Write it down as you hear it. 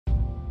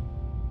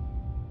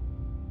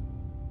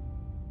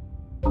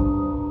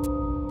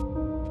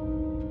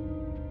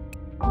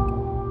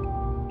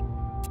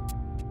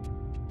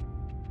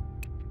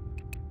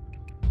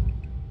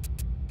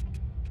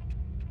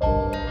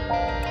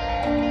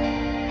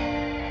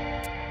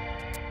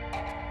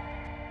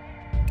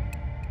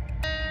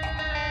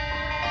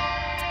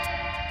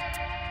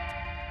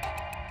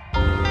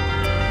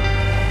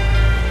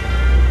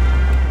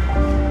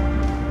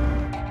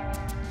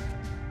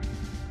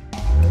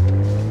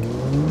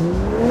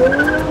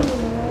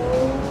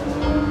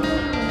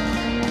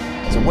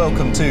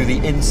welcome to the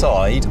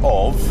inside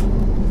of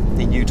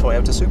the new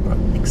Toyota Supra.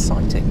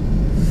 Exciting.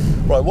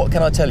 Right, what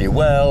can I tell you?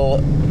 Well,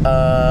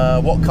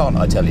 what can't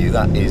I tell you?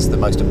 That is the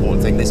most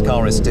important thing. This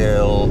car is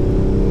still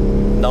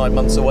 9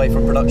 months away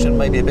from production,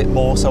 maybe a bit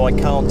more, so I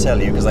can't tell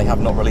you because they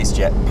have not released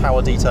yet.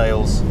 Power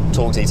details,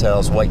 torque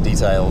details, weight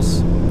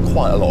details,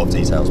 quite a lot of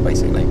details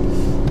basically.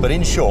 But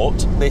in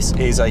short, this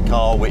is a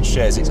car which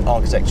shares its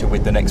architecture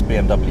with the next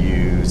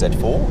BMW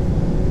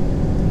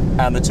Z4,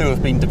 and the two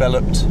have been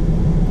developed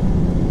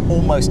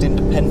almost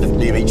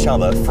independently of each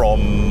other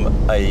from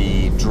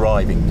a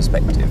driving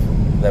perspective.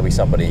 There'll be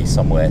somebody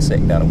somewhere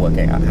sitting down and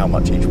working out how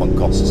much each one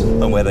costs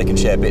and where they can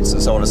share bits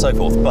and so on and so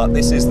forth. But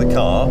this is the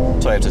car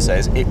Toyota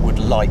says it would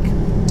like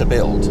to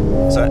build.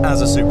 So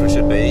as a Supra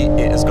should be,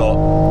 it has got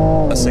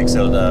a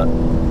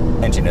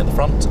 6-cylinder engine in the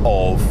front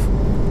of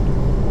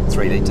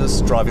 3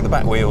 litres, driving the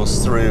back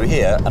wheels through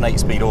here, an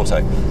 8-speed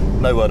auto.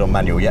 No word on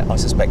manual yet, I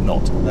suspect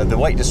not. The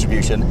weight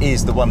distribution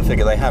is the one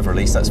figure they have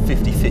released, that's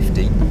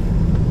 50-50,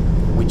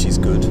 which is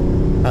good.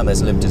 And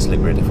there's a limited slip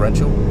rear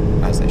differential,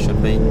 as there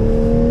should be.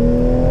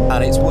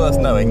 And it's worth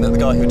knowing that the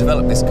guy who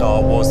developed this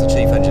car was the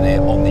chief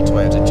engineer on the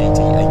Toyota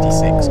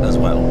GT86 as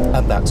well.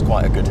 And that's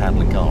quite a good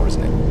handling car,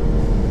 isn't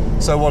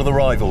it? So what are the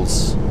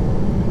rivals?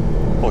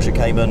 Porsche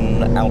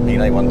Cayman, Alpine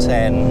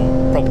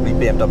A110, probably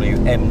BMW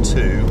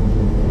M2,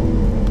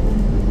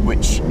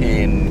 which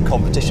in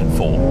competition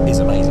form is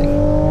amazing.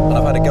 And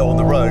I've had a go on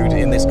the road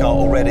in this car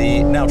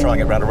already, now trying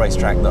it around a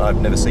racetrack that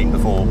I've never seen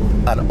before.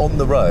 And on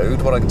the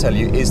road, what I can tell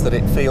you is that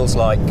it feels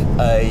like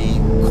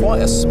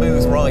quite a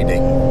smooth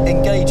riding,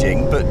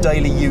 engaging, but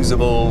daily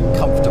usable,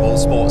 comfortable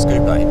sports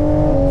coupe.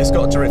 It's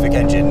got a terrific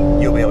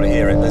engine, you'll be able to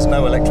hear it. There's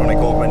no electronic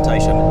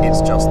augmentation,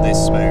 it's just this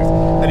smooth.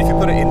 And if you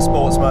put it in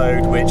sports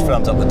mode, which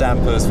firms up the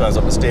dampers, firms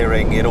up the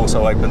steering, it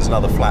also opens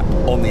another flap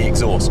on the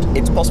exhaust.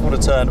 It's possible to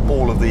turn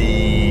all of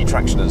the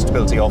traction and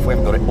stability off. We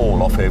haven't got it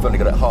all off here, we've only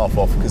got it half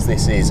off because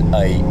this is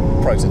a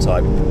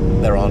prototype.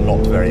 There are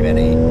not very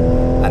many,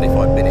 and if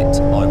I bin it,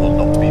 I will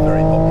not be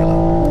very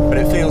popular. But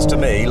it feels to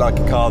me like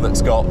a car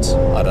that's got,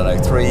 I don't know,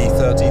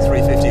 330,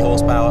 350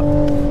 horsepower,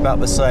 about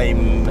the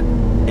same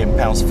in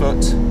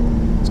pounds-foot.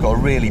 It's got a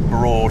really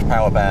broad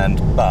power band,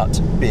 but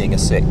being a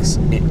 6,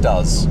 it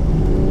does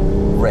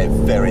rev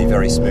very,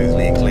 very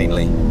smoothly and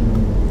cleanly.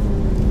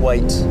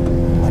 Weight,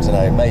 I don't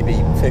know, maybe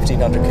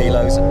 1,500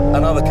 kilos.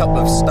 Another couple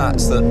of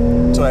stats that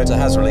Toyota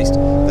has released.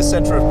 The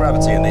centre of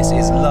gravity in this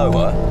is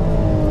lower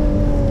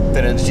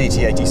than in the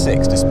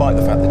GT86, despite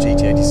the fact the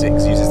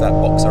GT86 uses that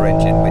boxer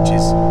engine, which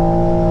is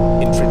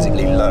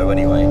intrinsically low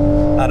anyway.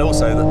 And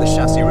also that the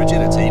chassis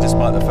rigidity,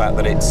 despite the fact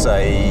that it's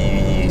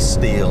a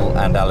steel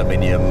and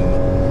aluminium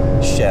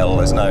shell,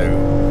 there's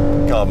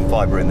no carbon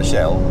fibre in the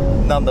shell,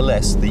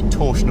 nonetheless the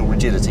torsional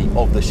rigidity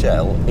of the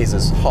shell is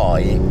as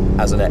high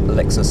as a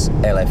Lexus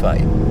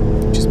LFA,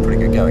 which is pretty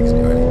good going, isn't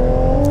it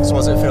really? So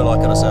what does it feel like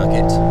on a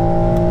circuit?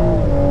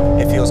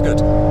 It feels good.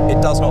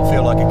 It does not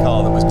feel like a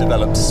car that was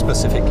developed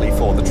specifically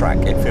for the track.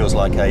 It feels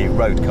like a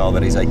road car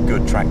that is a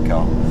good track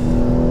car.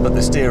 But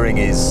the steering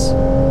is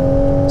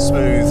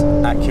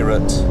smooth,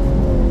 accurate,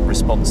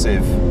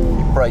 responsive,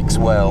 it brakes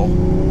well,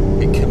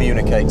 it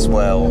communicates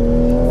well,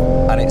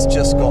 and it's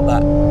just got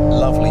that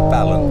lovely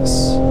balance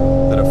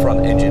that a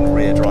front engine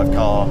rear drive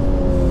car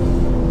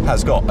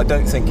has got. I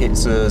don't think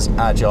it's as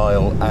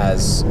agile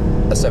as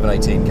a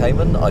 718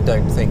 Cayman. I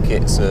don't think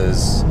it's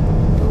as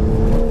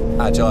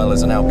agile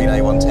as an Alpine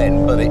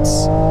A110, but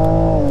it's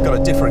got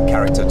a different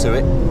character to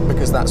it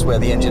because that's where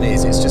the engine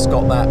is. It's just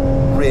got that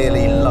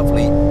really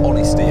lovely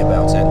honesty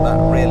about it, that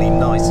really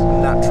nice,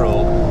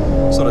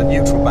 natural, sort of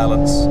neutral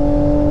balance.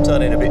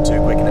 Turn in a bit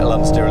too quick and it'll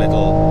understeer a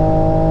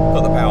little,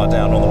 put the power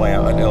down on the way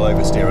out and it'll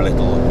oversteer a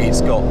little.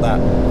 It's got that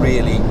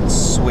really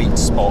sweet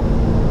spot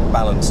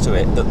balance to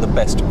it that the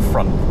best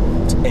front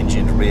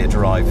engine rear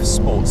drive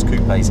sports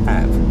coupes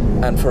have.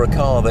 And for a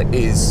car that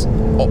is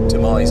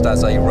optimised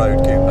as a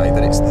road coupe,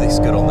 that it's this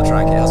good on the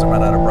track, it hasn't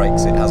run out of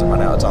brakes, it hasn't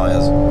run out of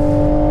tyres,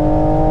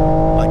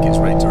 I think it's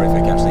really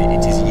terrific actually.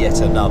 It is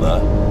yet another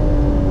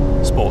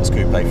sports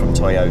coupe from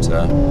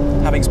Toyota,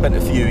 having spent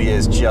a few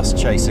years just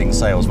chasing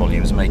sales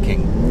volumes,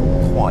 making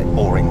quite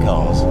boring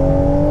cars.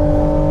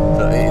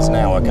 That it is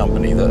now a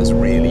company that has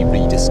really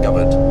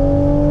rediscovered